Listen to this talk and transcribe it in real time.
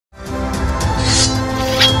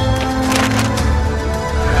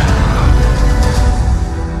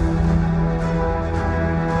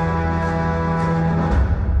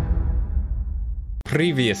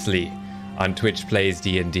Previously on Twitch Plays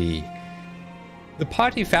D&D. The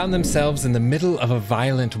party found themselves in the middle of a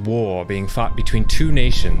violent war being fought between two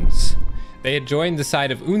nations. They had joined the side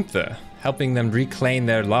of Unther, helping them reclaim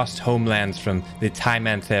their lost homelands from the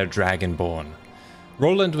Tymanther Dragonborn.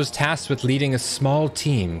 Roland was tasked with leading a small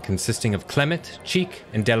team consisting of Clement, Cheek,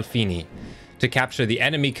 and Delphini to capture the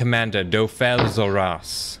enemy commander Dofel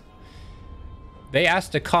Zoras. They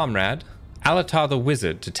asked a comrade, Alatar the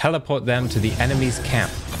Wizard, to teleport them to the enemy's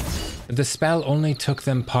camp, but the spell only took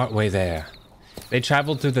them partway there. They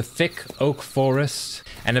traveled through the thick oak forest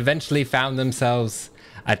and eventually found themselves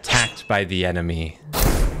attacked by the enemy.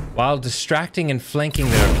 While distracting and flanking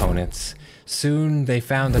their opponents, soon they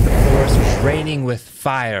found that the forest was raining with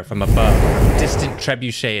fire from above, distant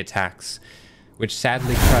trebuchet attacks, which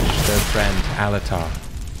sadly crushed their friend Alatar.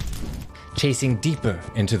 Chasing deeper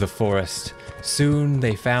into the forest, soon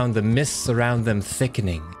they found the mists around them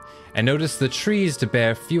thickening and noticed the trees to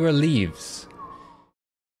bear fewer leaves.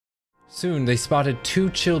 Soon they spotted two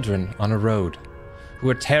children on a road who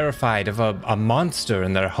were terrified of a monster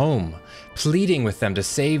in their home, pleading with them to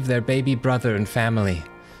save their baby brother and family.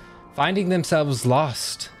 Finding themselves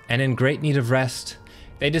lost and in great need of rest,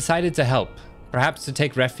 they decided to help, perhaps to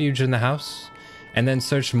take refuge in the house, and then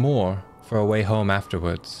search more for a way home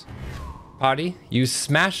afterwards. Party, you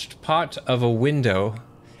smashed part of a window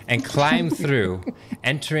and climbed through,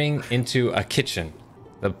 entering into a kitchen.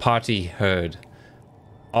 The party heard,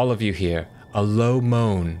 all of you hear, a low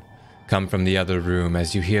moan come from the other room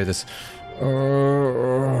as you hear this.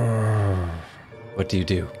 What do you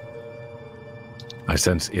do? I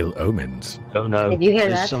sense ill omens. Oh no. Did you hear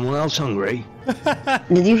Is that? someone else hungry?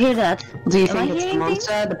 Did you hear that? Do you Am I think it's the hearing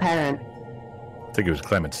monster or the parent? I think it was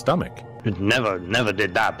Clement's stomach. Never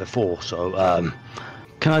did that before, so,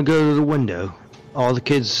 can I go to the window? Are the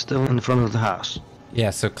kids still in the front of the house?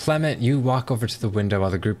 Yeah, so Clement, you walk over to the window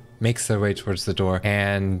while the group makes their way towards the door,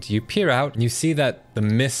 and you peer out, and you see that the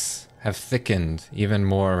mists have thickened even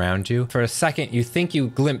more around you. For a second, you think you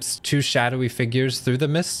glimpse two shadowy figures through the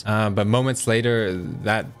mist, but moments later,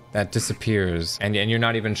 that disappears, and you're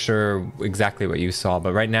not even sure exactly what you saw,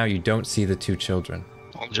 but right now you don't see the two children.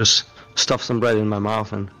 I'll just stuff some bread in my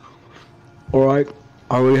mouth and... Alright,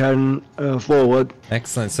 are we heading forward?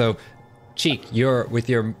 Excellent. So, Cheek, you're with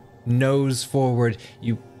your nose forward,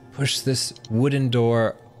 you push this wooden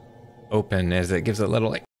door open as it gives a little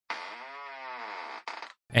like...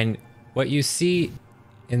 And what you see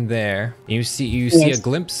in there, you see a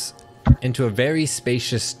glimpse into a very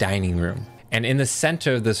spacious dining room. And in the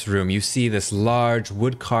center of this room, you see this large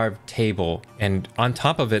wood-carved table, and on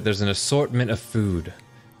top of it, there's an assortment of food.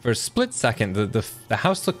 For a split second, the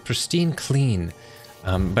house looked pristine clean,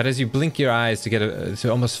 but as you blink your eyes to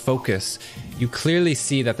almost focus, you clearly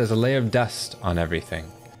see that there's a layer of dust on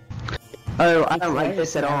everything. Oh, I don't like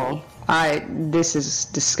this at all. This is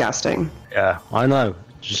disgusting. Yeah, I know.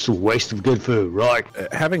 Just a waste of good food, right?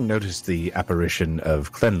 Having noticed the apparition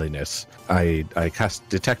of cleanliness, I cast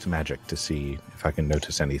Detect Magic to see if I can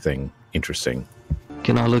notice anything interesting.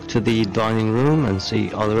 Can I look to the dining room and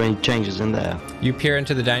see, are there any changes in there? You peer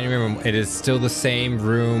into the dining room. It is still the same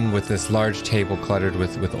room with this large table cluttered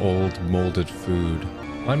with old molded food.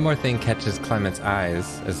 One more thing catches Clement's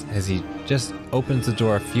eyes as he just opens the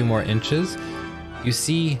door a few more inches. You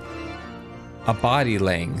see a body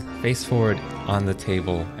laying face forward on the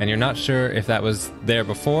table, and you're not sure if that was there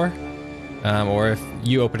before or if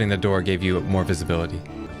you opening the door gave you more visibility.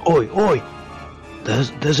 Oi!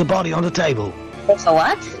 There's a body on the table. So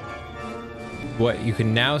what? What you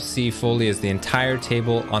can now see fully is the entire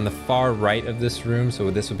table on the far right of this room. So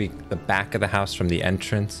this would be the back of the house from the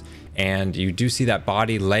entrance. And you do see that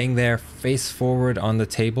body laying there face forward on the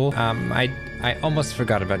table. I almost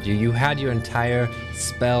forgot about you. You had your entire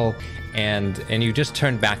spell and you just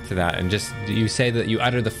turned back to that. And just you say that you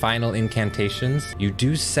utter the final incantations. You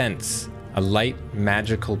do sense a light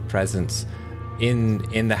magical presence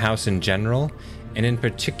in the house in general. And in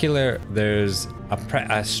particular, there's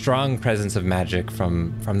a strong presence of magic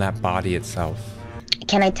from that body itself.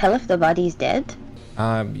 Can I tell if the body's dead?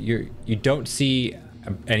 You don't see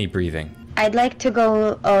any breathing. I'd like to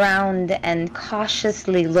go around and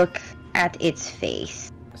cautiously look at its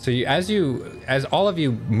face. So as all of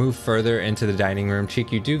you move further into the dining room,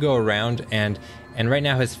 Cheek, you do go around and right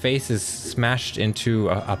now his face is smashed into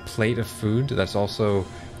a plate of food that's also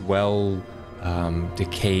well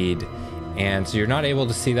decayed. And so you're not able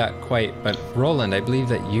to see that quite, but Roland, I believe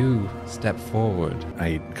that you step forward.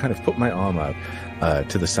 I kind of put my arm out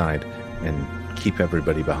to the side and keep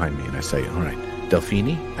everybody behind me, and I say, all right,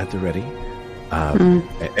 Delphini, at the ready.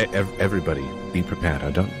 Everybody, be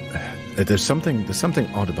prepared. There's something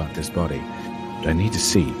odd about this body. need to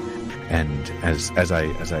see. And as I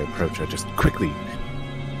approach, I just quickly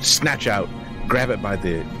snatch out, grab it by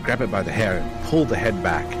the hair, pull the head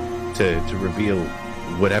back to reveal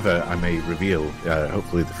whatever I may reveal.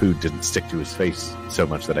 Hopefully the food didn't stick to his face so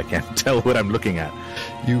much that I can't tell what I'm looking at.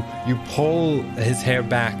 You pull his hair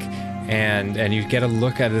back, and you get a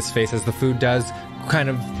look at his face as the food does kind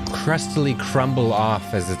of crustily crumble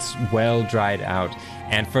off as it's well dried out.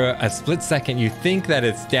 And for a split second, you think that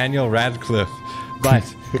it's Daniel Radcliffe, but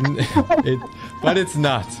it's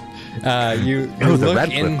not. You look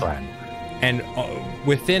in, clan. and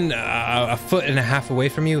within a foot and a half away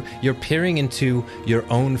from you, you're peering into your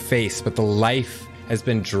own face, but the life has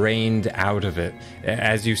been drained out of it.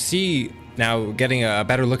 As you see now, getting a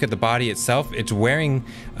better look at the body itself, it's wearing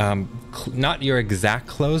not your exact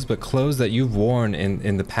clothes, but clothes that you've worn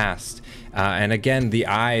in the past. And again, the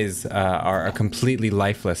eyes are completely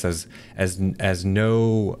lifeless, as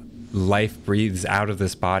no life breathes out of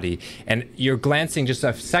this body. And you're glancing just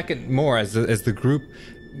a second more as the group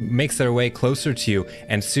makes their way closer to you,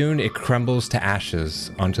 and soon it crumbles to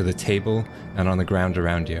ashes onto the table and on the ground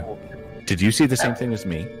around you. Did you see the same thing as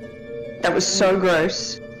me? That was so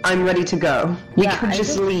gross. I'm ready to go. We could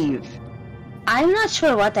just leave. I'm not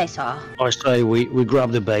sure what I saw. I say we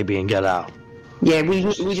grab the baby and get out. Yeah, we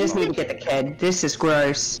just need to get the kid. This is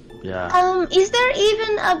gross. Yeah. Is there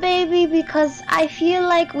even a baby? Because I feel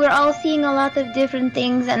like we're all seeing a lot of different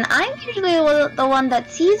things, and I'm usually the one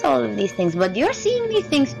that sees all of these things, but you're seeing these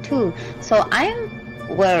things too. So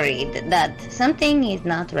I'm worried that something is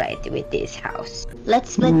not right with this house.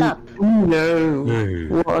 Let's split up.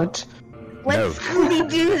 No. What? When Scooby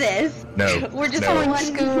do this? No. We're just No. going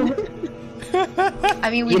Scoob. I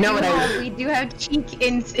mean, we do have cheek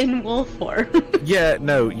in wolf form. Yeah,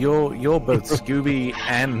 no, you're both Scooby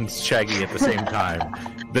and Shaggy at the same time.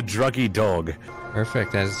 The druggy dog.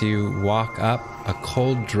 Perfect. As you walk up, a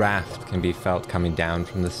cold draft can be felt coming down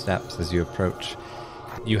from the steps as you approach.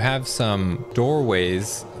 You have some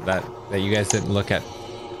doorways that you guys didn't look at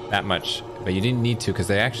that much, but you didn't need to because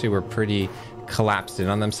they actually were pretty collapsed in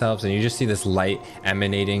on themselves, and you just see this light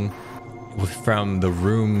emanating from the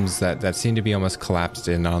rooms that seem to be almost collapsed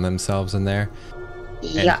in on themselves in there.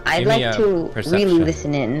 Yeah, I'd like to really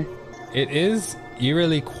listen in. It is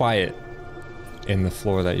eerily quiet in the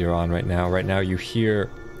floor that you're on right now. Right now you hear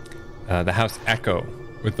the house echo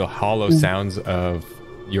with the hollow sounds of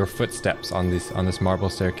your footsteps on this marble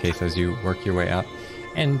staircase as you work your way up.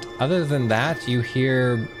 And other than that, you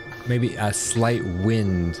hear maybe a slight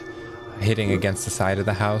wind hitting against the side of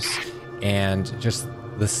the house, and just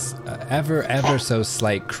this ever so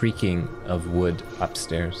slight creaking of wood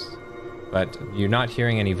upstairs. But you're not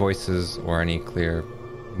hearing any voices or any clear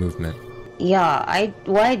movement. Yeah,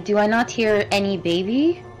 why do I not hear any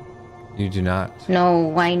baby? You do not. No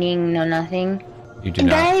whining, no nothing. You do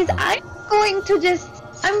not. Guys, I'm going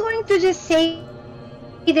to just say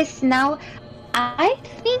this now. I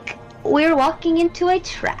think we're walking into a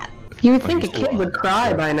trap. You would think a kid would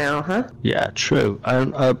cry by now, huh? Yeah, true.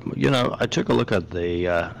 And I took a look at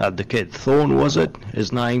the kid. Thorn was it?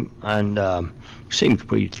 His name, and seemed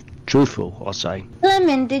pretty truthful, I'll say.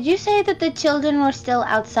 Lemon, did you say that the children were still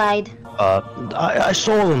outside? I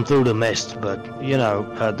saw them through the mist, but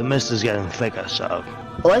the mist is getting thicker, so.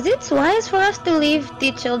 Was it wise for us to leave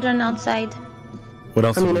the children outside? What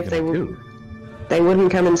else I mean, are we gonna do? They wouldn't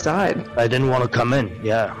come inside. They didn't want to come in.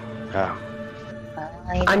 Yeah.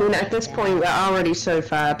 I mean, at this point, we're already so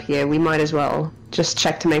far up here, we might as well just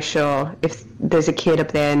check to make sure if there's a kid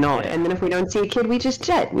up there or not. And then if we don't see a kid, we just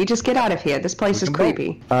jet. We just get out of here. This place is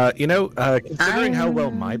creepy. Considering how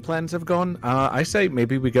well my plans have gone, I say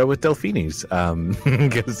maybe we go with Delphini's,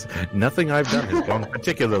 because nothing I've done has gone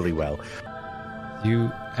particularly well.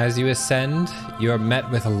 As you ascend, you are met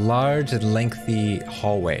with a large and lengthy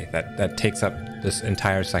hallway that takes up this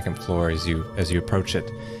entire second floor as you approach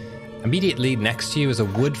it. Immediately next to you is a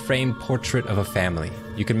wood-framed portrait of a family.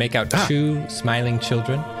 You can make out two smiling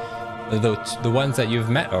children, the ones that you've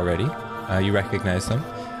met already. You recognize them.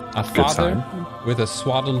 A father with a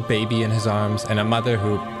swaddled baby in his arms, and a mother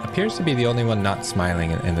who appears to be the only one not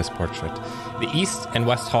smiling in this portrait. The east and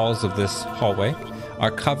west halls of this hallway are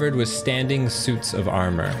covered with standing suits of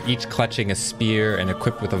armor, each clutching a spear and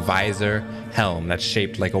equipped with a visor helm that's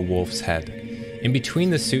shaped like a wolf's head. In between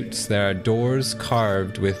the suits, there are doors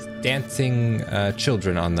carved with dancing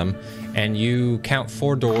children on them, and you count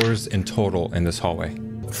 4 doors in total in this hallway.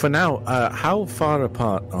 For now, how far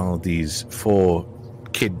apart are these 4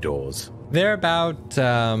 kid doors? They're about,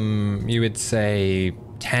 you would say,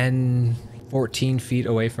 10, 14 feet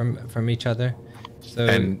away from each other. So,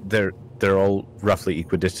 and they're all roughly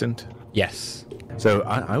equidistant? Yes. So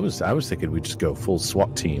I was thinking we'd just go full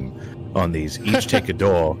SWAT team on these. Each take a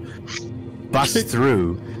door, bust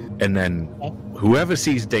through, and then whoever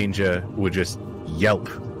sees danger would just yelp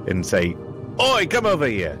and say, "Oi, come over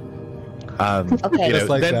here!" Okay. You know, Just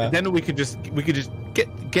like that. then we could just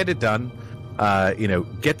get it done. You know,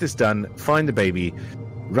 get this done. Find the baby,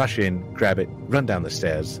 rush in, grab it, run down the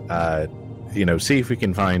stairs. You know, see if we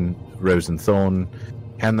can find Rose and Thorn,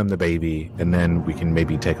 hand them the baby, and then we can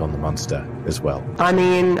maybe take on the monster as well. I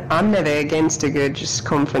mean, I'm never against a good just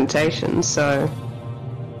confrontation, so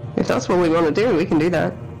if that's what we want to do, we can do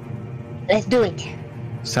that. Let's do it.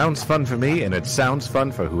 Sounds fun for me, and it sounds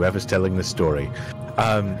fun for whoever's telling the story.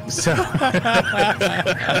 So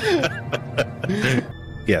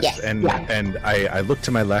yes, and I look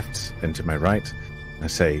to my left and to my right, and I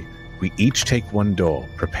say, "We each take one door,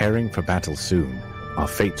 preparing for battle soon. Our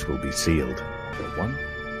fates will be sealed." 1,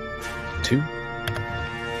 2,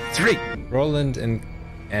 3. Roland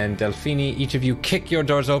and Delphini, each of you kick your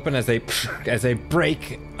doors open as they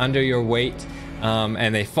break under your weight,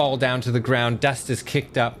 and they fall down to the ground. Dust is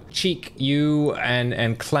kicked up. Cheek, you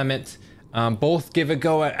and Clement both give a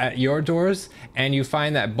go at your doors, and you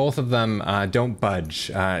find that both of them don't budge.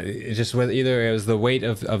 It's just whether either it was the weight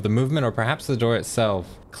of the movement or perhaps the door itself.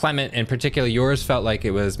 Clement, in particular, yours felt like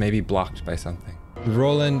it was maybe blocked by something.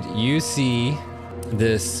 Roland, you see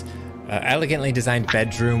this elegantly designed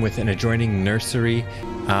bedroom with an adjoining nursery,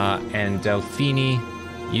 and Delphini,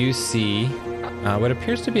 you see what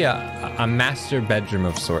appears to be a master bedroom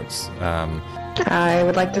of sorts. I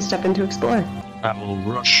would like to step in to explore. I will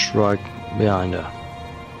rush right behind her.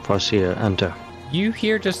 If I see her enter. You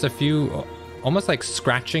hear just a few, almost like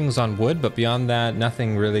scratchings on wood, but beyond that,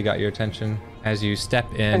 nothing really got your attention. As you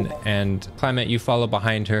step in, and Clement, you follow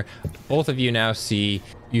behind her. Both of you now see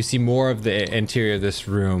more of the interior of this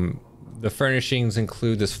room. The furnishings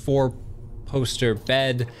include this 4-poster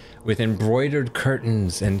bed with embroidered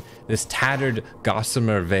curtains and this tattered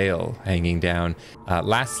gossamer veil hanging down.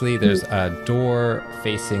 Lastly, there's a door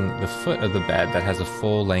facing the foot of the bed that has a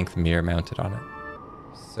full-length mirror mounted on it.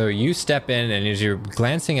 So you step in, and as you're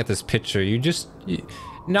glancing at this picture,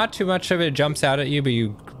 not too much of it jumps out at you, but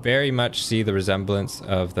you very much see the resemblance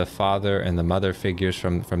of the father and the mother figures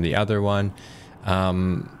from the other one.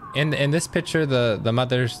 In this picture, the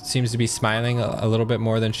mother seems to be smiling a little bit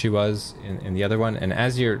more than she was in the other one. And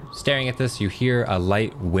as you're staring at this, you hear a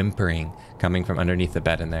light whimpering coming from underneath the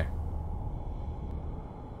bed in there.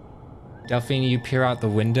 Delphine, you peer out the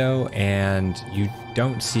window and you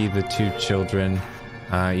don't see the 2 children.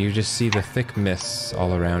 You just see the thick mists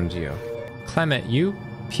all around you. Clement, you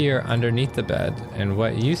peer underneath the bed, and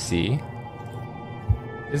what you see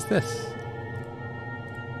is this.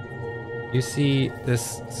 You see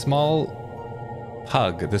this small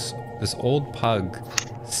pug, this old pug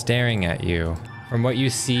staring at you. From what you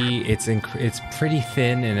see, it's pretty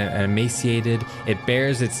thin and emaciated. It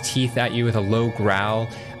bares its teeth at you with a low growl,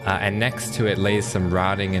 and next to it lays some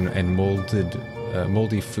rotting and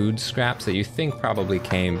moldy food scraps that you think probably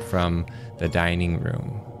came from the dining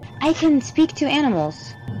room. I can speak to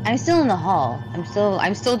animals. I'm still in the hall.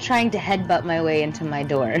 I'm still trying to headbutt my way into my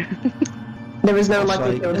door. There was no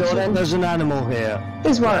lucky door then? There's an animal here.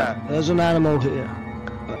 There's what? Yeah, there's an animal here.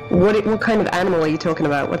 What kind of animal are you talking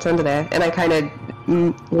about? What's under there? And I kind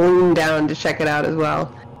of lean down to check it out as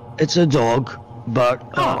well. It's a dog, but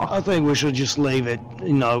I think we should just leave it.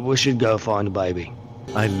 You know, we should go find a baby.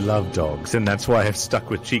 I love dogs, and that's why I've stuck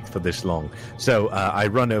with Cheek for this long. So I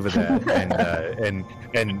run over there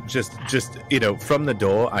and just you know, from the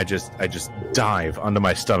door, I just dive under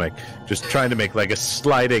my stomach, just trying to make like a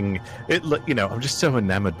sliding. You know, I'm just so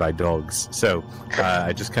enamored by dogs, so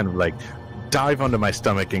I just kind of like dive under my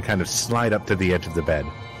stomach and kind of slide up to the edge of the bed.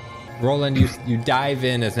 Roland, you dive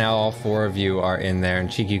in as now all 4 of you are in there,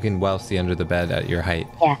 and Cheek, you can well see under the bed at your height.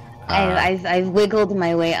 Yeah, I've wiggled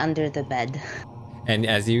my way under the bed. And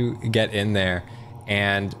as you get in there,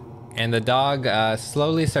 and the dog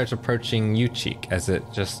slowly starts approaching you, Cheek, as it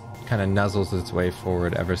just kind of nuzzles its way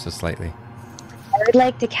forward ever so slightly. I would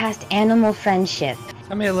like to cast Animal Friendship.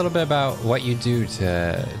 Tell me a little bit about what you do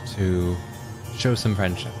to show some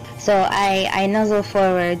friendship. So I nuzzle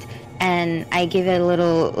forward and I give it a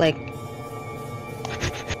little, like,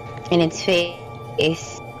 in its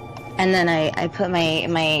face, and then I put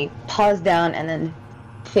my paws down and then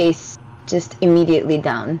face just immediately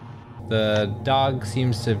down. The dog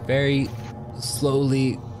seems to very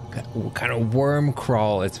slowly kind of worm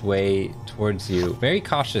crawl its way towards you, very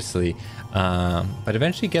cautiously, but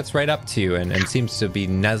eventually gets right up to you and seems to be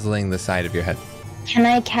nuzzling the side of your head. Can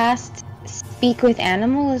I cast Speak with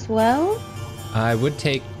Animal as well? I would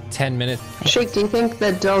take 10 minutes. Sheik, do you think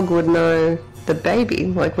the dog would know the baby?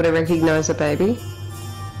 Like, would it recognize a baby?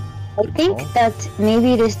 I think that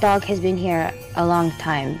maybe this dog has been here a long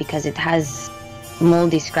time because it has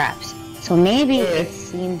moldy scraps. So maybe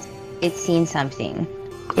it's seen something.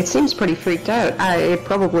 It seems pretty freaked out. It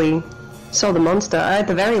probably saw the monster. At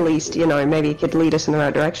the very least, maybe it could lead us in the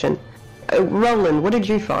right direction. Roland, what did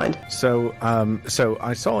you find? So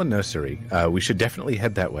I saw a nursery. We should definitely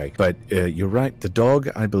head that way. But you're right. The dog,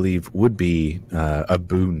 I believe, would be a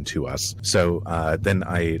boon to us. So then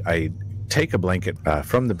I take a blanket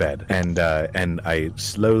from the bed and I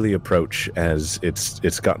slowly approach as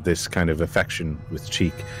it's got this kind of affection with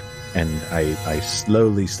Cheek, and I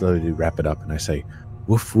slowly wrap it up and I say,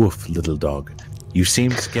 "Woof woof, little dog. You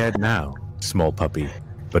seem scared now, small puppy,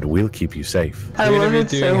 but we'll keep you safe." I You're love gonna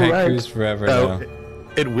it be doing so haikus much. forever Oh, now.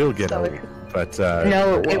 it will get old, but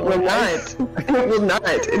No, it will not. It will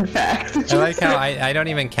not, in fact. I like how I don't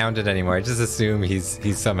even count it anymore. I just assume he's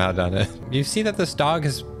somehow done it. You see that this dog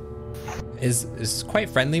is quite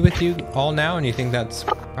friendly with you all now, and you think that's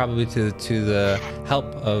probably to the help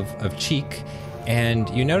of Cheek. And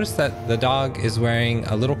you notice that the dog is wearing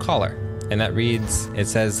a little collar, and that it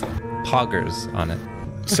says Poggers on it.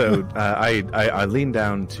 So I lean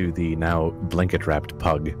down to the now blanket wrapped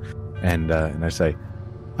pug, and I say,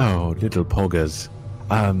 "Oh, little Poggers,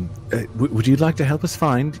 would you like to help us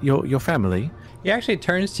find your family?" He actually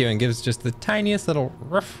turns to you and gives just the tiniest little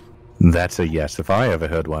ruff. That's a yes, if I ever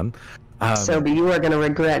heard one. Sobi, you are going to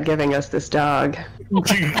regret giving us this dog.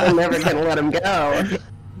 I'm never going to let him go.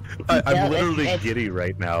 I'm literally giddy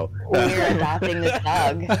right now. We're adopting this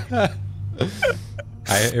dog.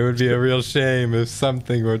 It would be a real shame if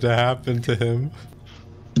something were to happen to him.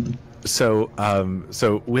 So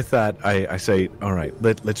with that, I say, all right,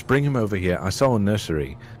 let's bring him over here. I saw a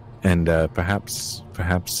nursery, and perhaps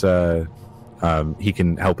he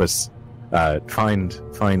can help us find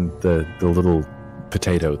the little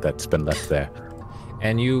potato that's been left there.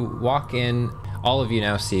 And you walk in. All of you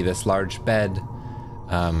now see this large bed,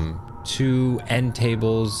 2 end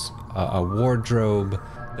tables, a wardrobe.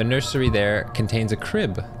 The nursery there contains a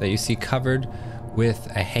crib that you see covered with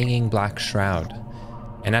a hanging black shroud.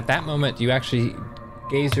 And at that moment, you actually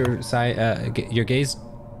your gaze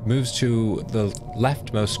moves to the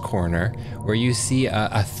leftmost corner, where you see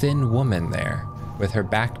a thin woman there with her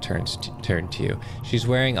back turned to you. She's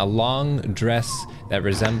wearing a long dress that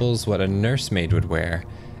resembles what a nursemaid would wear,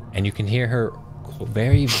 and you can hear her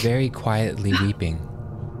very, very quietly weeping.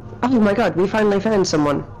 Oh my god, we finally found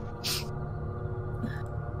someone.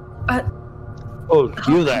 Oh,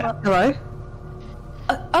 you there? Hello?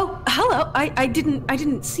 Hello. I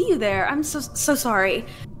didn't see you there. I'm so sorry.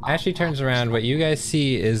 As she turns around, what you guys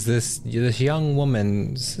see is this young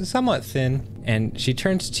woman, somewhat thin, and she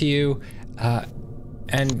turns to you,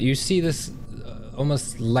 and you see this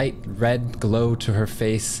almost light red glow to her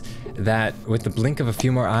face that, with the blink of a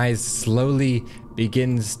few more eyes, slowly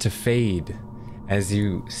begins to fade as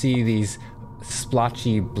you see these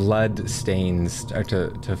splotchy blood stains start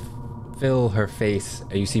to fill her face.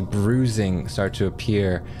 You see bruising start to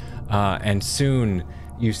appear, and soon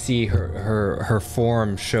you see her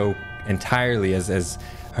form show entirely as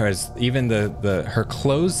even her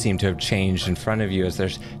clothes seem to have changed in front of you, as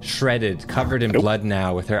they're shredded, covered in blood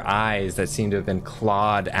now, with her eyes that seem to have been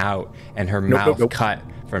clawed out, and her mouth cut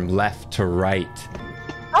from left to right.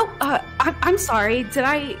 Oh, I'm sorry.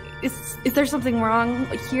 Is there something wrong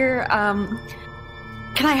here?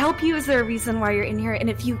 Can I help you? Is there a reason why you're in here? And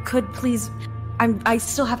if you could please, I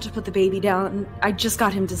still have to put the baby down. I just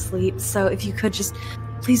got him to sleep, so if you could just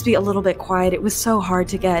please be a little bit quiet. It was so hard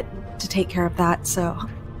to take care of that, so.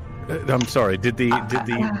 I'm sorry. Did the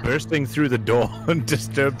bursting through the door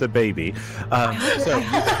disturb the baby?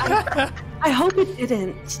 I hope it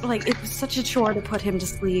didn't. Like, it was such a chore to put him to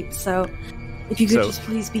sleep. So, if you could just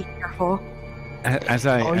please be careful. As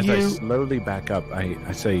I slowly back up, I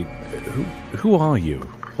say, "Who are you?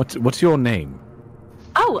 What's your name?"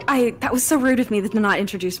 Oh, that was so rude of me to not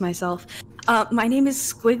introduce myself. My name is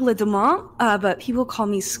Squigla Dumont, but people call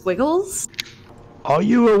me Squiggles. Are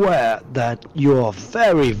you aware that you're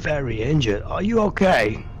very, very injured? Are you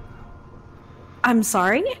okay? I'm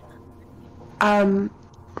sorry? Can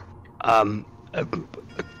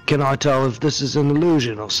I tell if this is an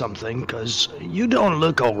illusion or something? Because you don't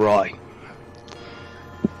look alright.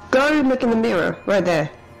 Go and look in the mirror, right there.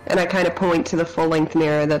 And I kind of point to the full-length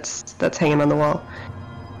mirror that's hanging on the wall.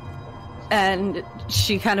 And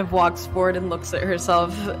she kind of walks forward and looks at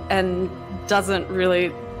herself and doesn't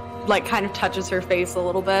really, kind of touches her face a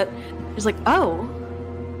little bit. She's like, oh,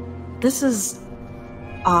 this is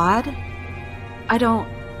odd. I don't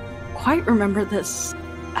quite remember this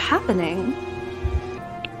happening.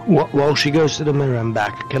 While she goes to the mirror and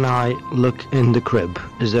back, can I look in the crib?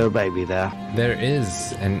 Is there a baby there? There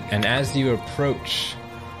is, and as you approach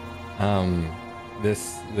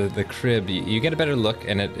the crib, you get a better look,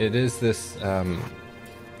 and it is this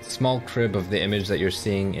small crib of the image that you're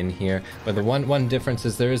seeing in here. But the one difference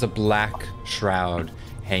is there is a black shroud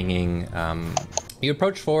hanging. You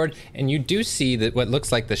approach forward, and you do see that what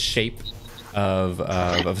looks like the shape of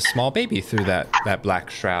a small baby through that black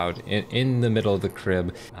shroud in the middle of the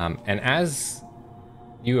crib. And as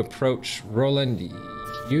you approach, Roland,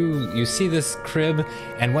 you see this crib,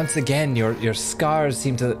 and once again your scars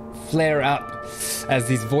seem to flare up as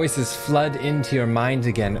these voices flood into your mind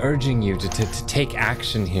again, urging you to take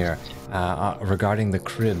action here regarding the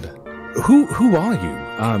crib. Who are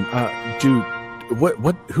you?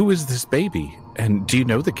 Who is this baby? And do you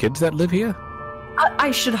know the kids that live here?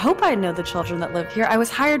 I should hope I know the children that live here. I was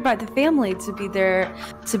hired by the family to be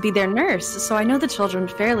their nurse, so I know the children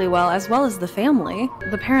fairly well as the family.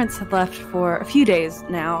 The parents have left for a few days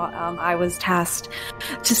now. I was tasked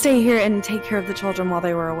to stay here and take care of the children while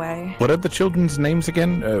they were away. What are the children's names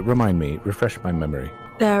again? Remind me, refresh my memory.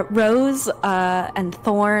 They're Rose and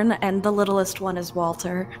Thorn, and the littlest one is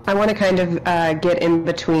Walter. I want to kind of get in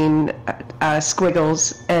between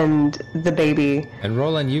Squiggles and the baby. And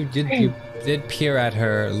Roland, you did peer at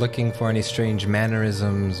her, looking for any strange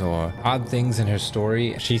mannerisms or odd things in her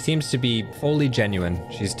story. She seems to be fully genuine.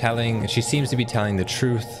 She seems to be telling the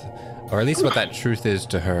truth, or at least what that truth is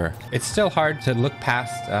to her. It's still hard to look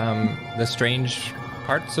past the strange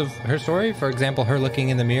parts of her story. For example, her looking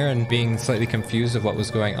in the mirror and being slightly confused of what was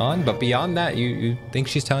going on. But beyond that, you think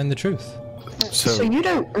she's telling the truth. So you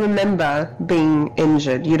don't remember being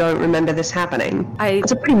injured? You don't remember this happening?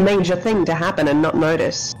 It's a pretty major thing to happen and not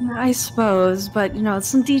notice. I suppose, but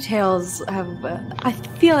some details have... I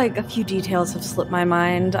feel like a few details have slipped my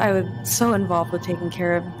mind. I was so involved with taking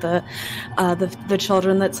care of the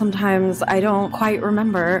children that sometimes I don't quite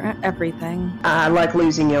remember everything. Like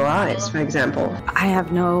losing your eyes, for example. I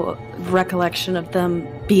have no recollection of them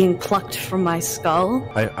being plucked from my skull.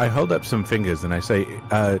 I hold up some fingers and I say,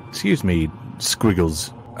 excuse me,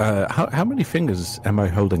 Squiggles, how many fingers am I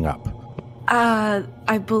holding up?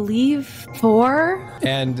 I believe 4.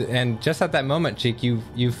 And just at that moment, Cheek,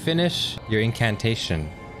 you finish your incantation,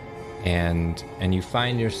 and you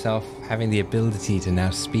find yourself having the ability to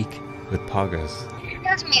now speak with Poggers.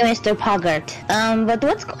 Excuse me, Mr. Poggart. But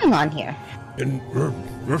what's going on here?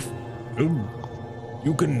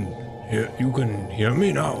 You can hear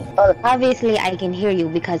me now. Well, obviously I can hear you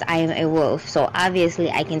because I am a wolf, so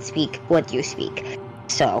obviously I can speak what you speak.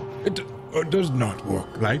 So It does not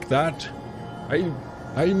work like that. I'm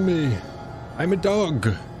a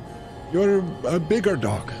dog. You're a bigger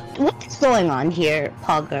dog. what's going on here,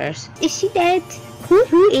 Poggers? Is she dead?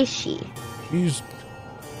 Who is she? She's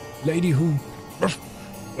lady who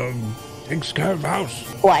takes care of the house.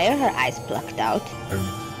 Why are her eyes plucked out?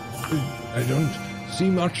 I don't see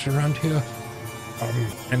much around here.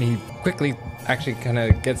 And he quickly actually kind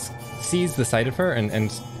of sees the sight of her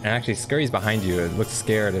and actually scurries behind you. It looks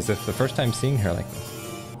scared, as if the first time seeing her like this.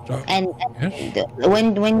 And Yes?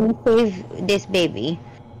 when you save this baby,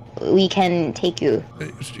 we can take you.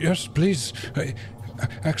 Yes, please.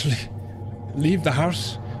 Actually, leave the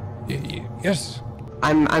house. Yes.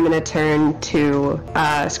 I'm gonna turn to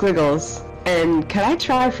Squiggles. And could I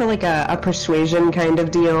try for like a persuasion kind of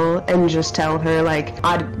deal and just tell her like,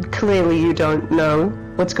 clearly you don't know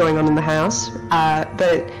what's going on in the house,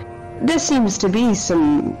 but there seems to be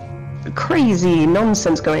some crazy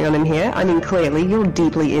nonsense going on in here. I mean, clearly you're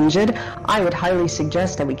deeply injured. I would highly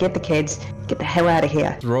suggest that we get the kids, get the hell out of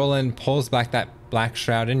here. Roland pulls back that black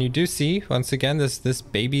shroud, and you do see once again this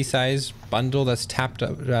baby-sized bundle that's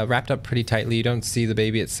wrapped up pretty tightly. You don't see the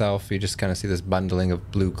baby itself. You just kind of see this bundling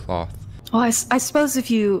of blue cloth. Well, I suppose if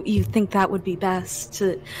you think that would be best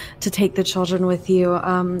to take the children with you,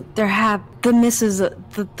 the missus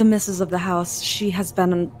of the house. She has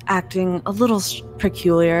been acting a little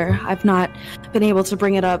peculiar. I've not been able to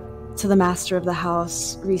bring it up to the master of the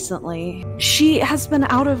house recently. She has been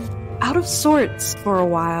out of sorts for a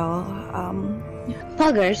while.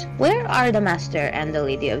 Poggers, where are the master and the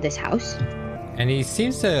lady of this house? And he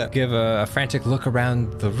seems to give a frantic look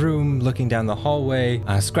around the room, looking down the hallway,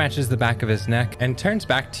 scratches the back of his neck, and turns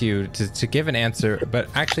back to you to give an answer, but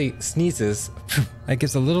actually sneezes. It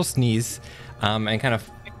gives a little sneeze, and kind of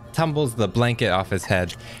tumbles the blanket off his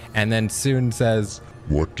head, and then soon says,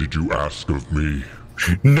 "What did you ask of me?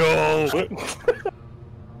 No!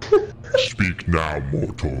 Speak now,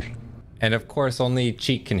 mortal. and of course only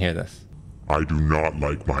Cheek can hear this. I do not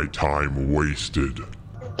like my time wasted.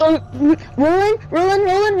 Roland.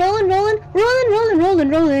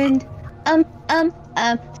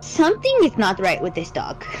 Something is not right with this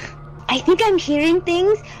dog. I think I'm hearing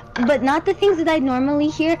things, but not the things that I normally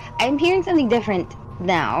hear. I'm hearing something different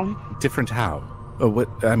now. Different how? Oh, what?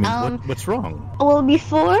 I mean, what's wrong? Well,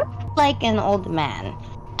 before, like an old man,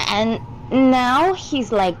 and now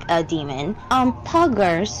he's like a demon.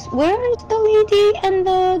 Poggers, where is the lady and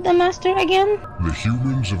the master again? The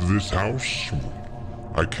humans of this house?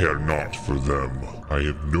 I care not for them. I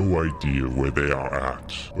have no idea where they are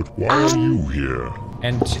at. But why are you here?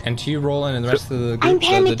 And to you, Roland, and the rest of the group,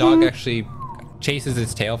 the dog actually chases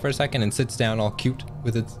its tail for a second and sits down all cute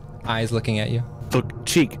with its eyes looking at you. Look,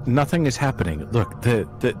 Cheek, nothing is happening. Look,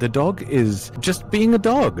 the dog is just being a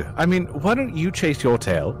dog. I mean, why don't you chase your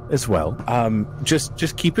tail as well?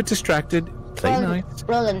 Just keep it distracted, play nice.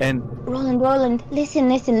 Roland, listen,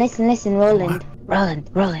 Roland. What?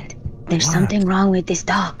 Roland, there's something wrong with this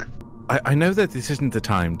dog. I know that this isn't the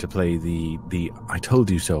time to play the I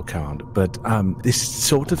told you so card, but this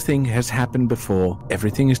sort of thing has happened before.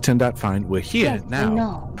 Everything has turned out fine. We're here now.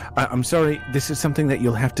 No. I'm sorry. This is something that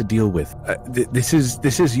you'll have to deal with. This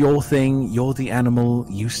is your thing. You're the animal.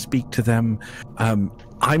 You speak to them.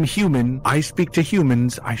 I'm human. I speak to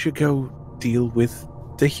humans. I should go deal with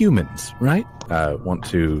the humans, right? Want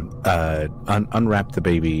to unwrap the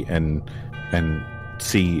baby and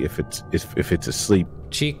see if it's asleep.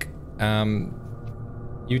 Cheek,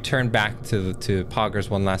 you turn back to Poggers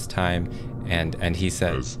one last time, and he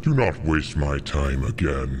says, "Do not waste my time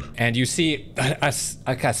again." And you see a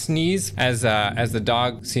sneeze as the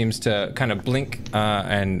dog seems to kind of blink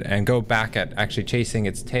and go back at actually chasing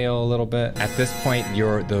its tail a little bit. At this point,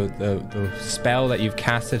 the spell that you've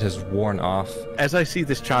casted has worn off. As I see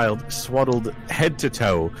this child swaddled head to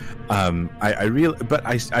toe, I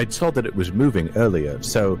saw that it was moving earlier,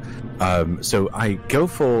 so I go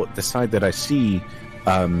for the side that I see.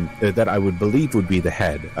 That I would believe would be the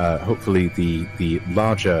head. Hopefully, the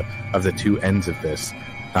larger of the two ends of this,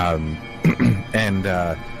 and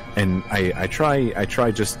I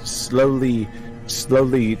try just slowly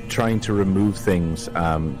trying to remove things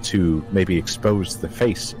to maybe expose the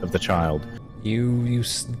face of the child. You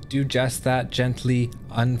do just that, gently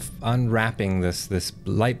unwrapping this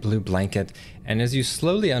light blue blanket, and as you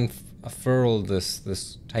slowly unfurl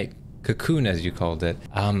this tight cocoon, as you called it,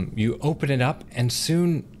 you open it up, and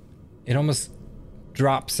soon it almost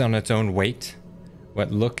drops on its own weight.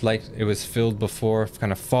 What looked like it was filled before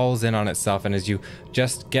kind of falls in on itself, and as you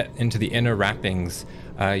just get into the inner wrappings,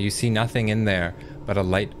 you see nothing in there but a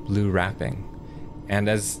light blue wrapping. And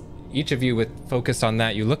as each of you focused on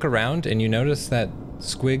that, you look around and you notice that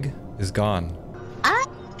Squig is gone. I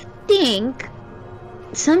think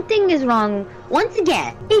something is wrong. Once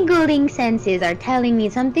again, tingling senses are telling me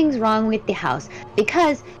something's wrong with the house,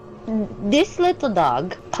 because this little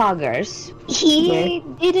dog, Poggers, he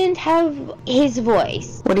didn't have his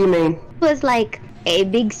voice. What do you mean? It was like a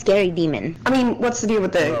big scary demon. I mean, what's the deal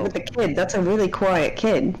with the kid? That's a really quiet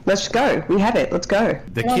kid. Let's go. We have it. Let's go.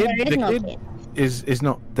 The kid is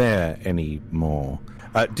not there anymore.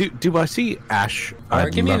 Do I see Ash?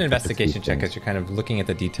 Give me an investigation check as you're kind of looking at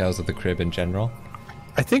the details of the crib in general.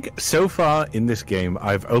 I think so far in this game,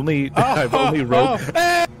 I've only rolled.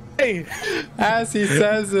 Hey! As he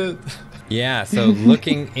says it. Yeah. So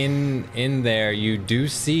looking in there, you do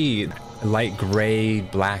see light gray,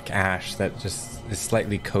 black ash that just is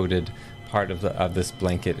slightly coated part of this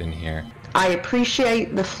blanket in here. I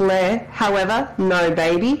appreciate the flair. However, no,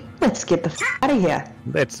 baby. Let's get the out of here.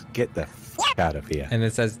 Let's get the out of here. And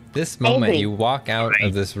it says, this moment you walk out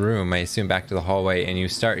of this room, I assume back to the hallway, and you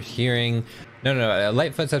start hearing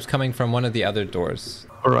light footsteps coming from one of the other doors.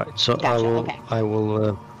 All right, so I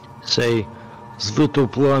will say Zvuto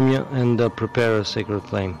Plamya and prepare a sacred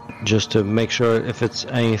flame, just to make sure if it's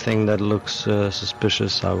anything that looks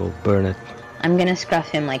suspicious, I will burn it. I'm gonna scruff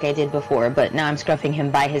him like I did before, but now I'm scruffing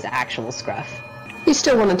him by his actual scruff. You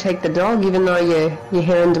still want to take the dog, even though you're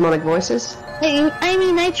hearing demonic voices? I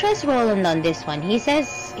mean, I trust Roland on this one. He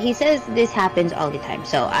says this happens all the time,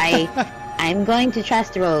 so I'm going to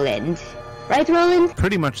trust Roland. Right, Roland?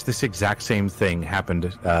 Pretty much this exact same thing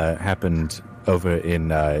happened over in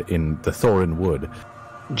the Thorin Wood.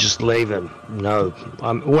 Just leave him. No,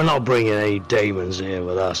 we're not bringing any demons here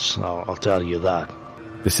with us. I'll tell you that.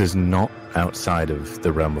 This is not outside of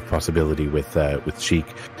the realm of possibility with Cheek.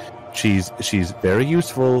 She's very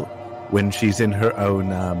useful when she's in her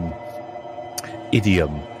own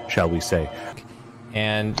idiom, shall we say.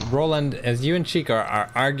 And Roland, as you and Cheek are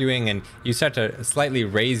arguing, and you start to slightly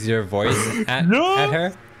raise your voice at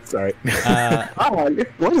her. Sorry.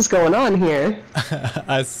 What is going on here?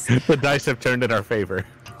 The dice have turned in our favor.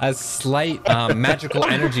 A slight magical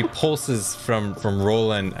energy pulses from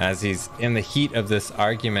Roland as he's in the heat of this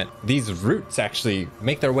argument. These roots actually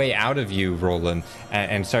make their way out of you, Roland,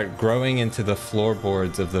 and start growing into the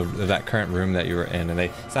floorboards of that current room that you were in,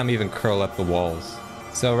 and some even curl up the walls.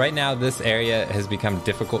 So right now, this area has become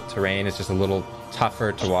difficult terrain. It's just a little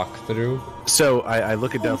tougher to walk through. So I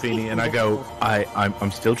look at Delphine and I go, I'm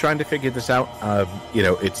still trying to figure this out.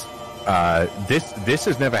 It's this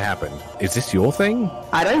has never happened. Is this your thing?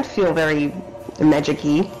 I don't feel very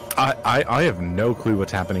magic-y. I have no clue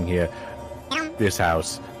what's happening here. This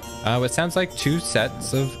house. It sounds like 2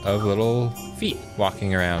 sets of little feet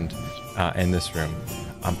walking around in this room.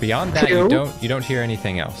 Beyond that, you don't hear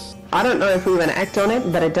anything else. I don't know if we want to act on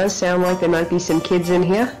it, but it does sound like there might be some kids in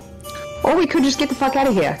here. Or we could just get the fuck out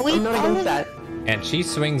of here. I'm not against that. And she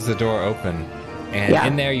swings the door open. And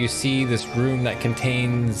in there you see this room that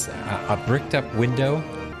contains a bricked up window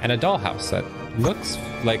and a dollhouse that looks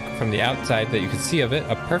like from the outside that you can see of it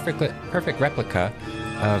a perfect replica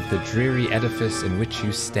of the dreary edifice in which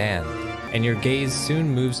you stand. And your gaze soon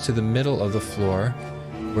moves to the middle of the floor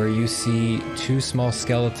where you see 2 small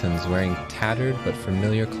skeletons wearing tattered but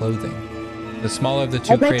familiar clothing. The smaller of the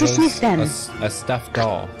 2 cradles, a stuffed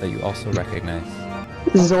doll that you also recognize.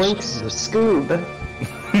 Zoinks Scoob.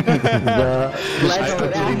 I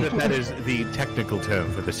believe that is the technical term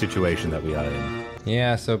for the situation that we are in.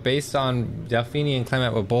 Yeah, so based on Delphine and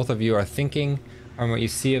Clement, what both of you are thinking, from what you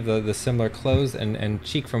see of the similar clothes, and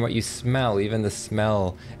Cheek, from what you smell, even the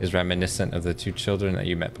smell is reminiscent of the 2 children that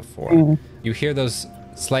you met before. You hear those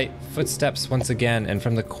slight footsteps once again, and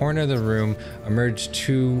from the corner of the room emerge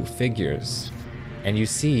 2 figures. And you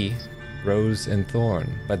see Rose and Thorn,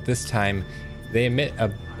 but this time they emit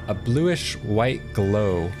a bluish white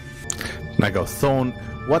glow. And I go, Thorn,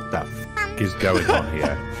 what the f*** is going on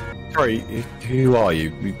here? Sorry, who are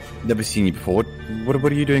you? We've never seen you before. What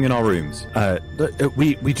are you doing in our rooms?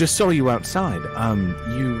 We just saw you outside.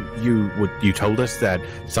 You told us that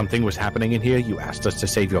something was happening in here. You asked us to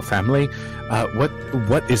save your family.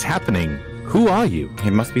 What is happening? Who are you?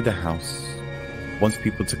 It must be the house. Wants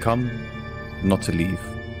people to come, not to leave.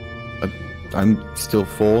 I'm still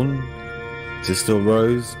Fawn. It's still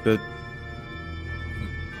Rose, but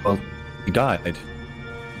well, he died.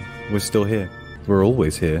 We're still here. We're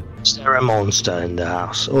always here. Is there a monster in the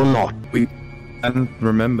house or not? We and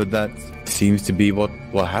remember that seems to be what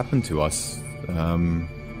happened to us. Our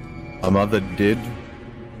mother did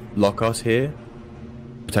lock us here,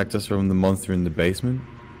 protect us from the monster in the basement.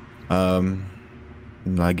 And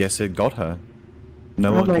I guess it got her.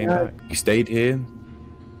 No one came back. We stayed here.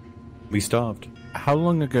 We starved. How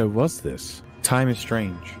long ago was this? Time is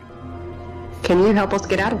strange. Can you help us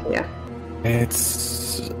get out of here?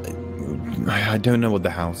 I don't know what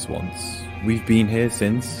the house wants. We've been here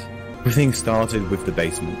since. Everything started with the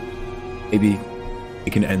basement. Maybe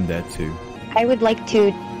it can end there too. I would like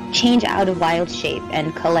to change out of wild shape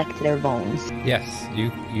and collect their bones. Yes,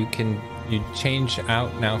 you change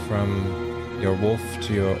out now from your wolf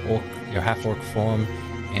to your half-orc form,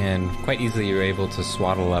 and quite easily you're able to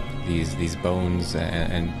swaddle up these bones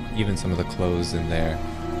and even some of the clothes in there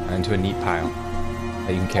into a neat pile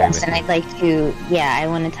that you can carry with you. And I'd like to, I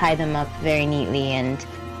want to tie them up very neatly and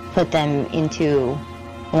put them into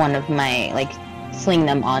one of my, sling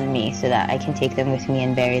them on me so that I can take them with me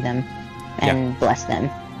and bury them and bless them.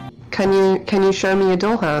 Can you show me a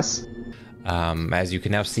dollhouse? As you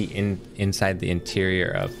can now see inside the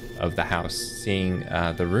interior of the house, seeing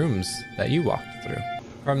the rooms that you walked through.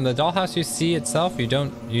 From the dollhouse you see itself, you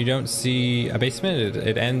don't see a basement.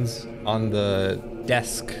 It ends on the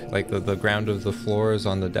desk, like the ground of the floor is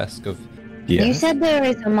on the desk of... Yeah. You said there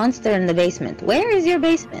is a monster in the basement. Where is your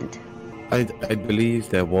basement? I believe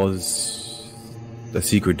there was a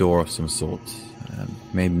secret door of some sort.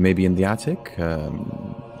 Maybe in the attic. I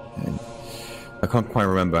can't quite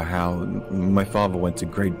remember how. My father went to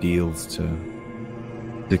great deals to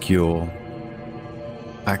secure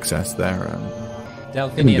access there.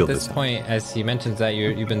 Delphine, at this point, as he mentions that,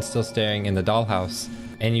 you've been still staring in the dollhouse,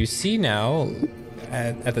 and you see now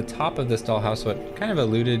at the top of this dollhouse what kind of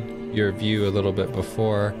eluded your view a little bit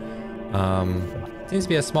before. Seems to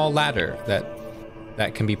be a small ladder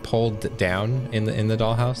that can be pulled down in the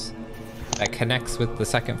dollhouse that connects with the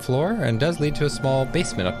second floor and does lead to a small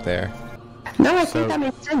basement up there. No, I think that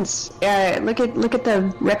makes sense. Look at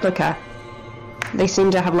the replica. They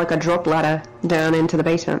seem to have a drop ladder down into the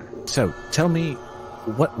basement. So tell me,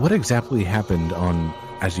 what exactly happened on,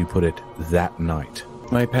 as you put it, that night?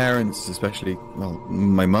 My parents, especially, well,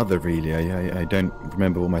 my mother really, I don't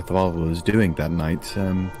remember what my father was doing that night.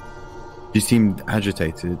 She seemed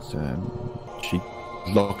agitated. She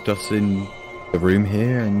locked us in the room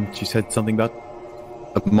here, and she said something about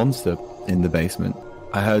a monster in the basement.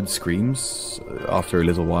 I heard screams after a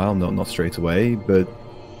little while, not straight away, but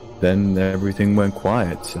then everything went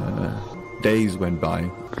quiet. Days went by.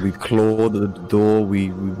 We clawed at the door, we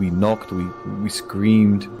knocked, we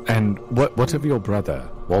screamed. And what of your brother,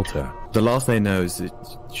 Walter? The last I know is that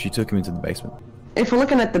she took him into the basement. If we're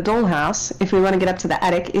looking at the dollhouse, if we want to get up to the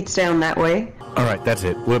attic, it's down that way. All right, that's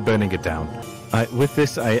it. We're burning it down. With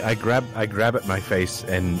this, I grab at my face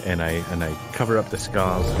and I cover up the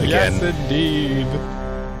scars again. Yes, indeed.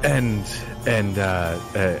 And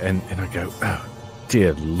I go, oh,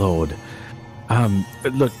 dear Lord.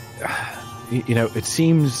 Look, you know, it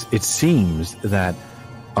seems that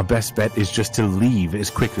our best bet is just to leave as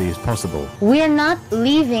quickly as possible. We're not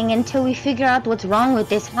leaving until we figure out what's wrong with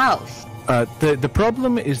this house. The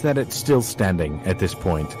problem is that it's still standing at this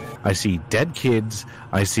point. I see dead kids.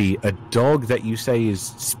 I see a dog that you say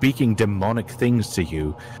is speaking demonic things to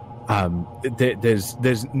you.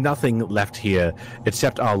 There's nothing left here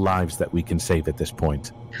except our lives that we can save at this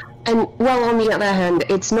point. And, well, on the other hand,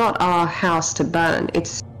 it's not our house to burn.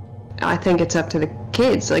 I think it's up to the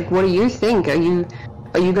kids. Like, what do you think? Are you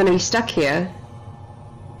going to be stuck here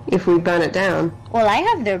if we burn it down? Well, I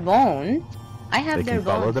have their bones. I have They their can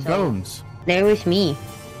follow bones. the bones. They're with me.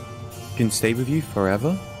 Can stay with you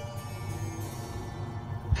forever?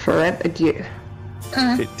 Forever? Did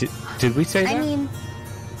we say that? I mean,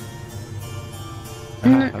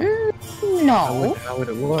 no. How would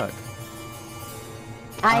it work?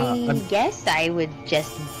 I guess I would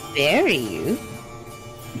just bury you.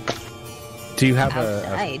 Do you have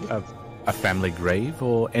outside. a family grave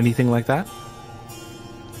or anything like that?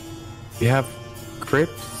 We have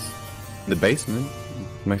crypts in the basement.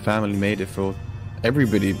 My family made it for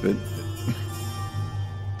everybody, but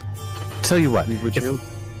Tell you what, we were chilled.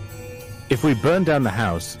 if we burn down the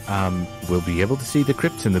house, we'll be able to see the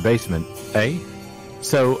crypts in the basement, eh?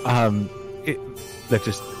 So,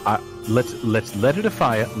 let's light it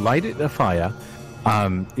a fire.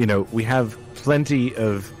 You know, we have plenty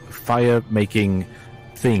of fire-making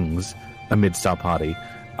things amidst our party.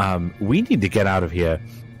 We need to get out of here.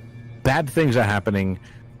 Bad things are happening.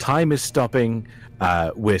 Time is stopping.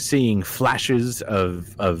 We're seeing flashes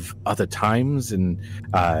of other times and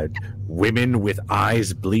women with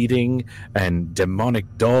eyes bleeding and demonic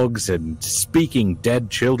dogs and speaking dead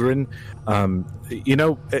children. You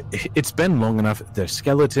know, it's been long enough. There's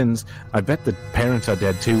skeletons. I bet the parents are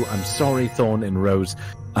dead too. I'm sorry, Thorn and Rose.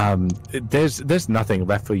 There's nothing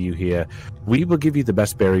left for you here. We will give you the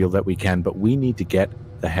best burial that we can, but we need to get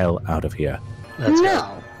the hell out of here.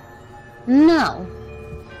 No.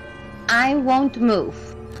 I won't move.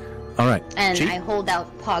 All right. And Chief? I hold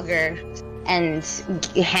out Pogger and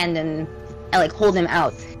hand him, hold him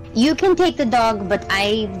out. You can take the dog, but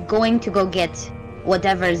I'm going to go get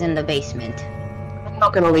whatever's in the basement. I'm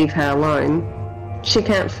not going to leave her alone. She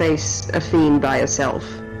can't face a fiend by herself.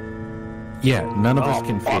 Yeah, none of us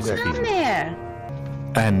can face a Come fiend. there.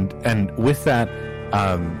 And with that,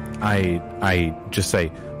 I just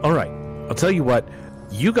say, all right, I'll tell you what,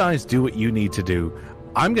 you guys do what you need to do.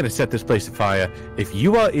 I'm going to set this place afire. If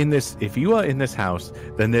you are in this house,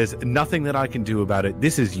 then there's nothing that I can do about it.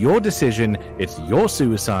 This is your decision. It's your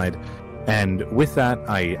suicide. And with that,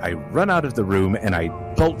 I run out of the room and I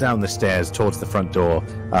bolt down the stairs towards the front door,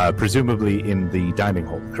 presumably in the dining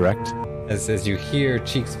hall, correct? As you hear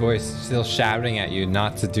Cheek's voice still shouting at you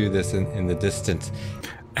not to do this in the distance.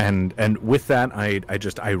 And with that,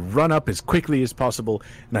 I run up as quickly as possible,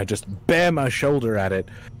 and I just bare my shoulder at it,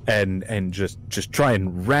 and just try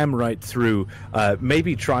and ram right through.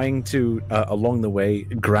 Maybe trying to along the way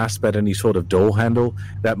grasp at any sort of door handle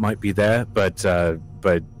that might be there, but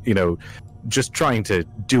you know, just trying to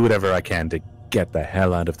do whatever I can to get the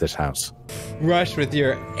hell out of this house. Rush with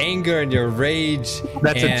your anger and your rage.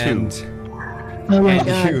 That's a 2. Oh my And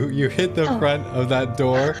god. you hit the front of that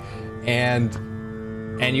door, and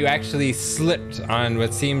you actually slipped on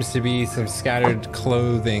what seems to be some scattered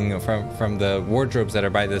clothing from the wardrobes that are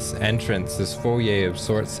by this entrance, this foyer of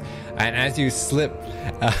sorts. And as you slip,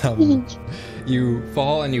 you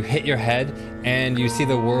fall and you hit your head, and you see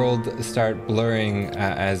the world start blurring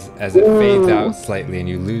as it fades out slightly, and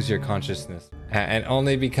you lose your consciousness. And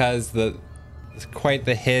only because quite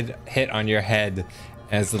the hit on your head,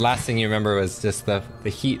 as the last thing you remember was just the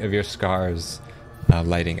heat of your scars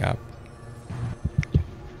lighting up.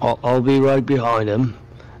 I'll be right behind him,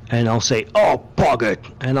 and I'll say, "Oh, bog it!"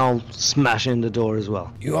 and I'll smash in the door as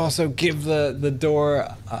well. You also give the door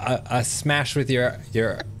a smash with your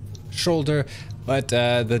shoulder, but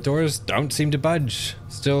the doors don't seem to budge.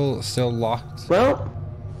 Still locked. Well,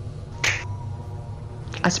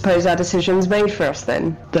 I suppose our decision's made for us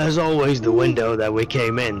then. There's always the window that we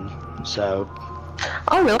came in, so...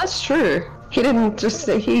 Oh, well, that's true. He didn't just...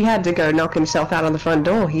 He had to go knock himself out on the front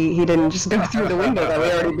door. He didn't just go through the window that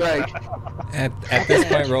we already broke. At this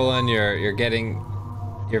point, Roland, you're getting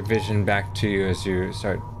your vision back to you as you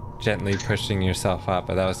start gently pushing yourself up.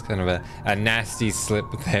 But that was kind of a nasty slip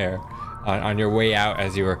there on your way out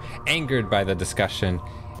as you were angered by the discussion.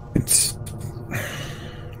 It's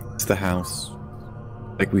the house.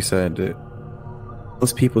 Like we said, it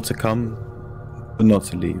wants people to come, but not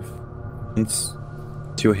to leave. Once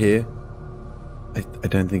you're here, I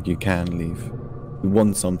don't think you can leave. We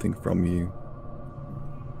want something from you.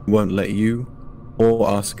 We won't let you or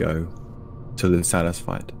us go till they're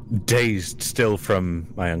satisfied. Dazed still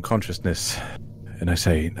from my unconsciousness, and I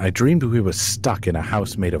say, I dreamed we were stuck in a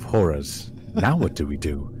house made of horrors. Now what do we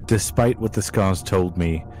do? Despite what the scars told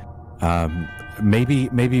me, maybe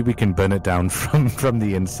we can burn it down from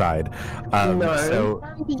the inside. No.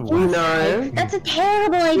 That's a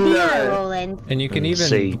terrible idea, Roland. And you can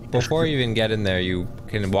even, before you even get in there, you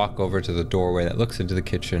can walk over to the doorway that looks into the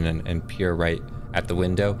kitchen and peer right at the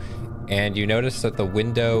window. And you notice that the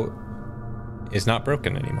window is not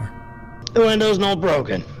broken anymore. The window's not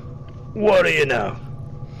broken. What do you know?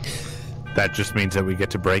 That just means that we get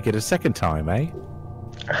to break it a second time, eh?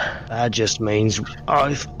 That just means...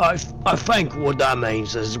 I think what that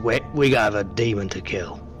means is we have a demon to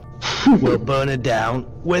kill. We'll burn it down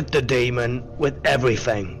with the demon, with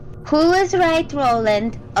everything. Who is right,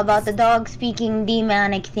 Roland, about the dog speaking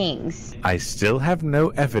demonic things? I still have no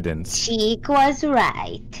evidence. Cheek was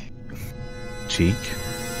right. Cheek?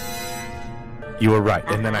 You were right,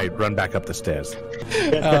 and then I run back up the stairs.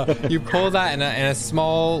 You pull that, and a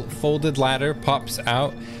small folded ladder pops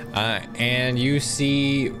out, and you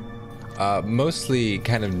see mostly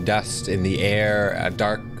kind of dust in the air,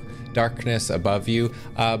 darkness above you,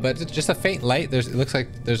 but just a faint light. It looks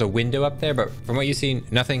like there's a window up there, but from what you see,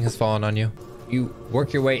 nothing has fallen on you. You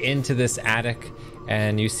work your way into this attic,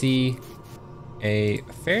 and you see a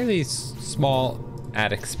fairly small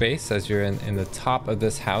attic space as you're in the top of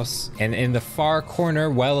this house, and in the far corner,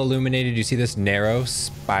 well illuminated, you see this narrow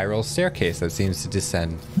spiral staircase that seems to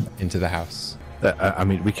descend into the house. I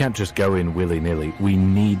mean, we can't just go in willy-nilly. We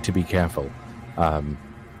need to be careful. But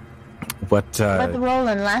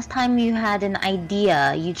Roland, last time you had an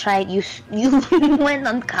idea, you went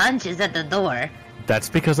unconscious at the door. That's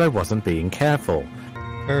because I wasn't being careful.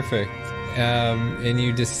 Perfect. And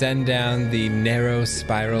you descend down the narrow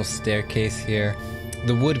spiral staircase here.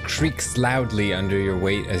 The wood creaks loudly under your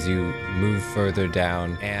weight as you move further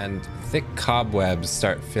down, and thick cobwebs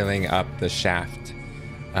start filling up the shaft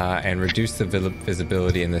and reduce the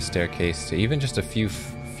visibility in the staircase to even just a few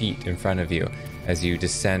feet in front of you as you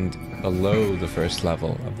descend below the first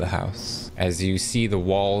level of the house. As you see, the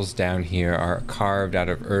walls down here are carved out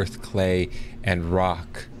of earth, clay, and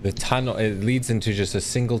rock. The tunnel, it leads into just a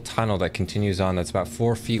single tunnel that continues on that's about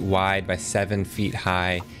 4 feet wide by 7 feet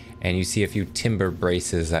high. And you see a few timber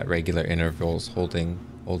braces at regular intervals holding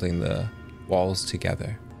the walls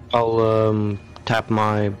together. I'll tap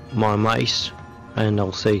my mace and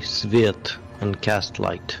I'll say Svit and cast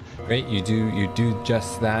light. Great, you do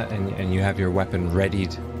just that, and you have your weapon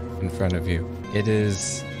readied in front of you. It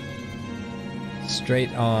is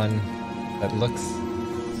straight on, that looks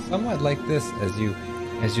somewhat like this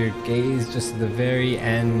as your gaze just at the very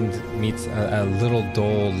end meets a little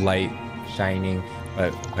dull light shining.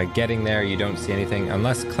 But by getting there, you don't see anything.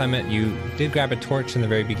 Unless, Clement, you did grab a torch in the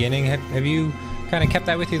very beginning. Have you kind of kept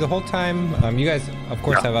that with you the whole time? You guys, of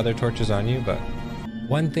course, have other torches on you, but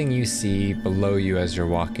one thing you see below you as you're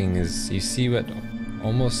walking is you see what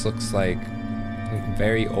almost looks like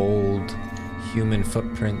very old human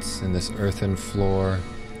footprints in this earthen floor,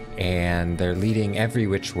 and they're leading every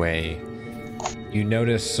which way. You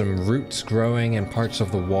notice some roots growing in parts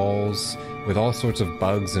of the walls, with all sorts of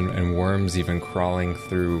bugs and worms even crawling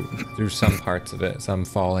through some parts of it, some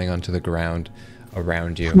falling onto the ground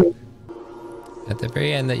around you. At the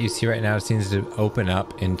very end that you see right now, it seems to open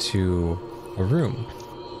up into a room.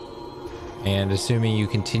 And assuming you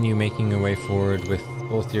continue making your way forward with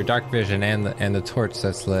both your dark vision and the torch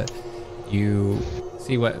that's lit, you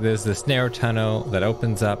see there's this narrow tunnel that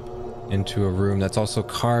opens up into a room that's also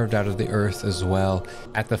carved out of the earth as well.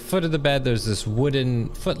 At the foot of the bed, there's this wooden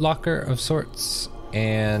footlocker of sorts,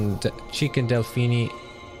 and Cheek and Delphine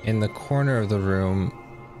in the corner of the room.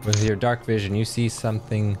 With your dark vision, you see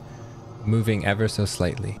something moving ever so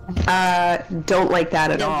slightly. Don't like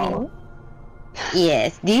that at all.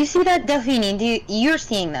 Yes. Do you see that, Delphine? You're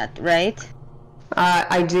seeing that, right?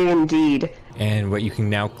 I do indeed. And what you can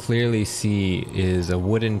now clearly see is a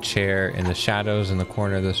wooden chair in the shadows in the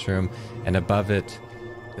corner of this room, and above it,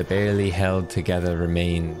 the barely held together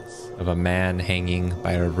remains of a man hanging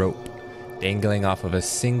by a rope, dangling off of a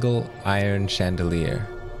single iron chandelier.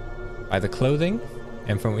 By the clothing,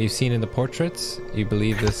 and from what you've seen in the portraits, you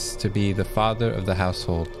believe this to be the father of the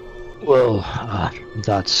household. Well,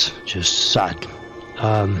 that's just sad.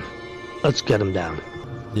 Let's get him down.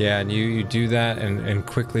 Yeah, and you do that, and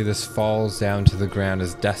quickly this falls down to the ground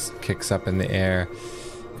as dust kicks up in the air.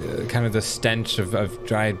 Kind of the stench of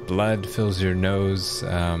dried blood fills your nose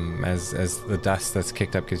as the dust that's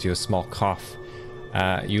kicked up gives you a small cough.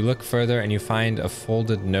 You look further and you find a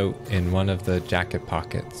folded note in one of the jacket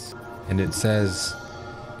pockets. And it says,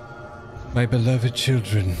 "My beloved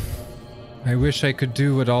children, I wish I could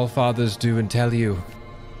do what all fathers do and tell you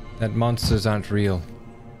that monsters aren't real.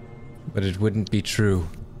 But it wouldn't be true.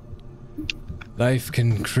 Life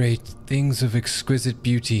can create things of exquisite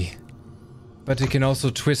beauty, but it can also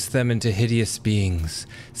twist them into hideous beings.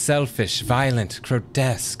 Selfish, violent,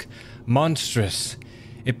 grotesque, monstrous.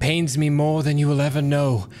 It pains me more than you will ever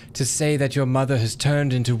know to say that your mother has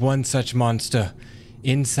turned into one such monster,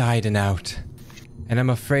 inside and out. And I'm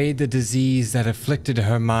afraid the disease that afflicted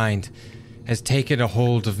her mind has taken a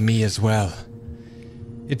hold of me as well.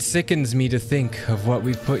 It sickens me to think of what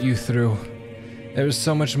we've put you through. There is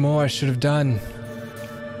so much more I should have done.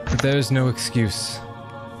 But there is no excuse.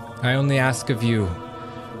 I only ask of you,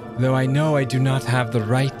 though I know I do not have the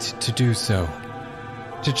right to do so,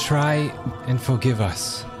 to try and forgive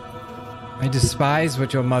us. I despise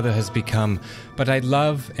what your mother has become, but I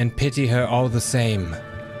love and pity her all the same.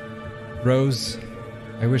 Rose,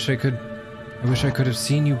 I wish I could have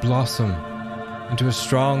seen you blossom into a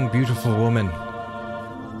strong, beautiful woman.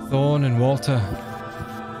 Thorn and Walter,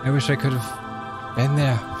 I wish I could have been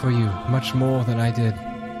there for you much more than I did.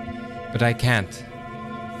 But I can't.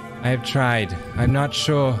 I have tried. I'm not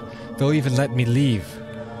sure they'll even let me leave.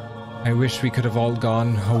 I wish we could have all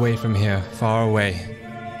gone away from here, far away.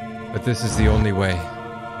 But this is the only way.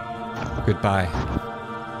 Goodbye."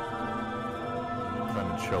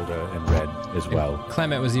 Front and shoulder and red as well. And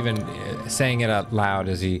Clement was even saying it out loud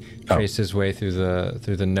as he traced his way through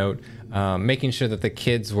the note, making sure that the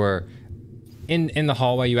kids were in the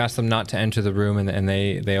hallway. You asked them not to enter the room, and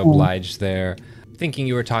they obliged there, thinking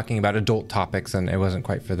you were talking about adult topics, and it wasn't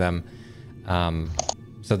quite for them.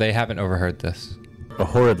 So they haven't overheard this. A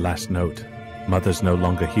horrid last note. Mother's no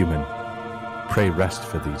longer human. Pray rest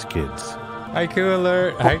for these kids. Haiku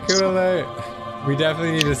alert! Haiku alert! We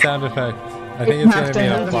definitely need a sound effect. I think it's going to be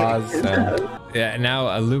an applause. Yeah,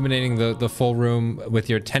 now illuminating the full room with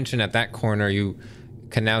your attention at that corner, you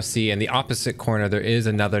can now see in the opposite corner there is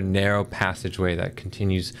another narrow passageway that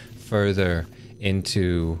continues further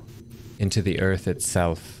into the earth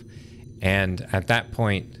itself. And at that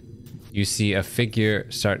point, you see a figure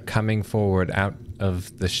start coming forward out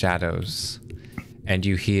of the shadows. And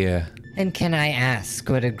you hear, "And can I ask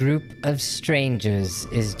what a group of strangers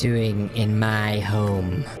is doing in my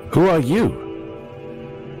home?" Who are you?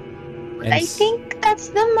 I think that's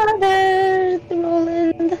the mother,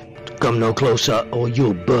 Roland. Come no closer or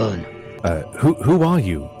you'll burn. Who are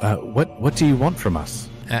you? What do you want from us?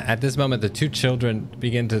 At this moment, the two children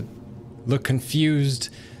begin to look confused,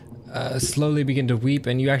 slowly begin to weep,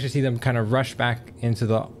 and you actually see them kind of rush back into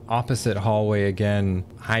the opposite hallway again,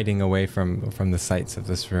 hiding away from the sights of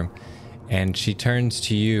this room. And she turns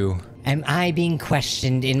to you. "Am I being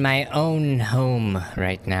questioned in my own home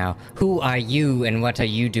right now? Who are you and what are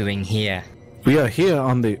you doing here?" We are here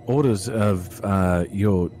on the orders of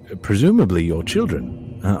presumably your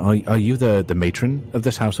children. Are you the matron of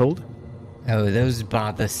this household? Oh, those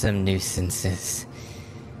bothersome nuisances.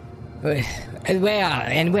 Where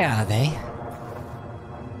are they?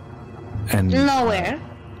 And Nowhere.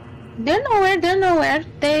 They're nowhere.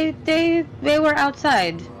 They were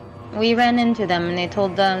outside. We ran into them and they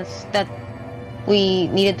told us that we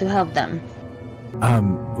needed to help them.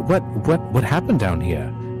 What happened down here?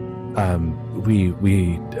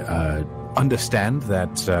 We understand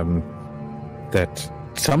that that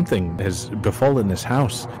something has befallen this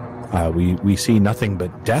house. We see nothing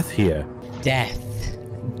but death here.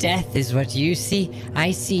 Death is what you see.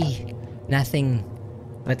 I see nothing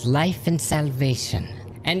but life and salvation.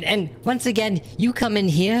 And once again, you come in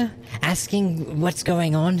here asking what's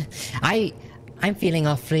going on. I'm feeling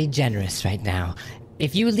awfully generous right now.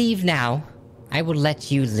 If you leave now, I will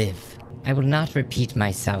let you live. I will not repeat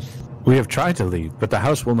myself. We have tried to leave, but the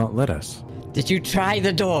house will not let us. Did you try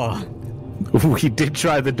the door? We did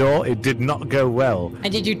try the door. It did not go well.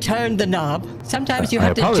 And did you turn the knob? Sometimes you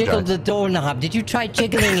have to jiggle the doorknob. Did you try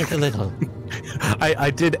jiggling it a little?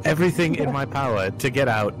 I did everything in my power to get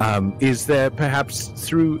out. Is there perhaps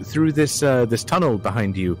through this this tunnel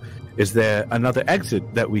behind you? Is there another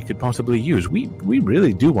exit that we could possibly use? We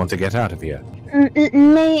really do want to get out of here.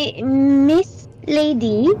 Miss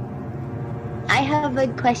Lady, I have a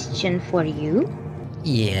question for you.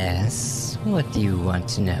 Yes, what do you want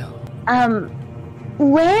to know?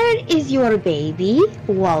 Where is your baby,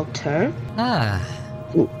 Walter?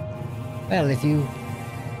 Well, if you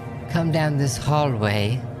come down this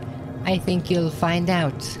hallway, I think you'll find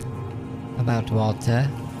out about Walter.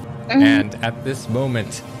 And at this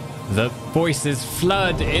moment, the voices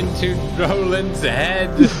flood into Roland's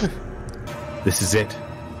head. This is it.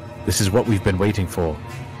 This is what we've been waiting for.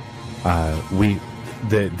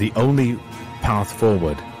 The only path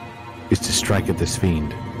forward is to strike at this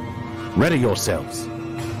fiend. Ready yourselves.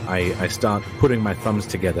 I start putting my thumbs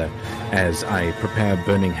together as I prepare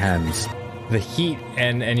burning hands. The heat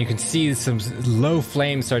and you can see some low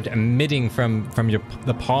flames start emitting from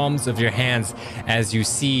the palms of your hands as you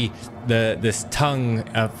see this tongue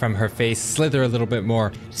from her face slither a little bit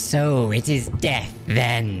more. So it is death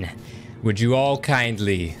then. Would you all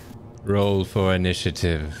kindly roll for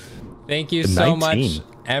initiative? Thank you so 19. much,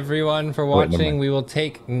 everyone, for watching. We will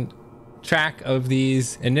take track of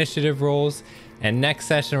these initiative rolls, and next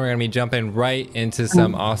session we're going to be jumping right into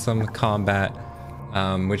some awesome combat,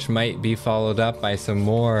 which might be followed up by some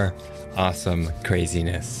more awesome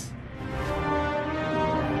craziness.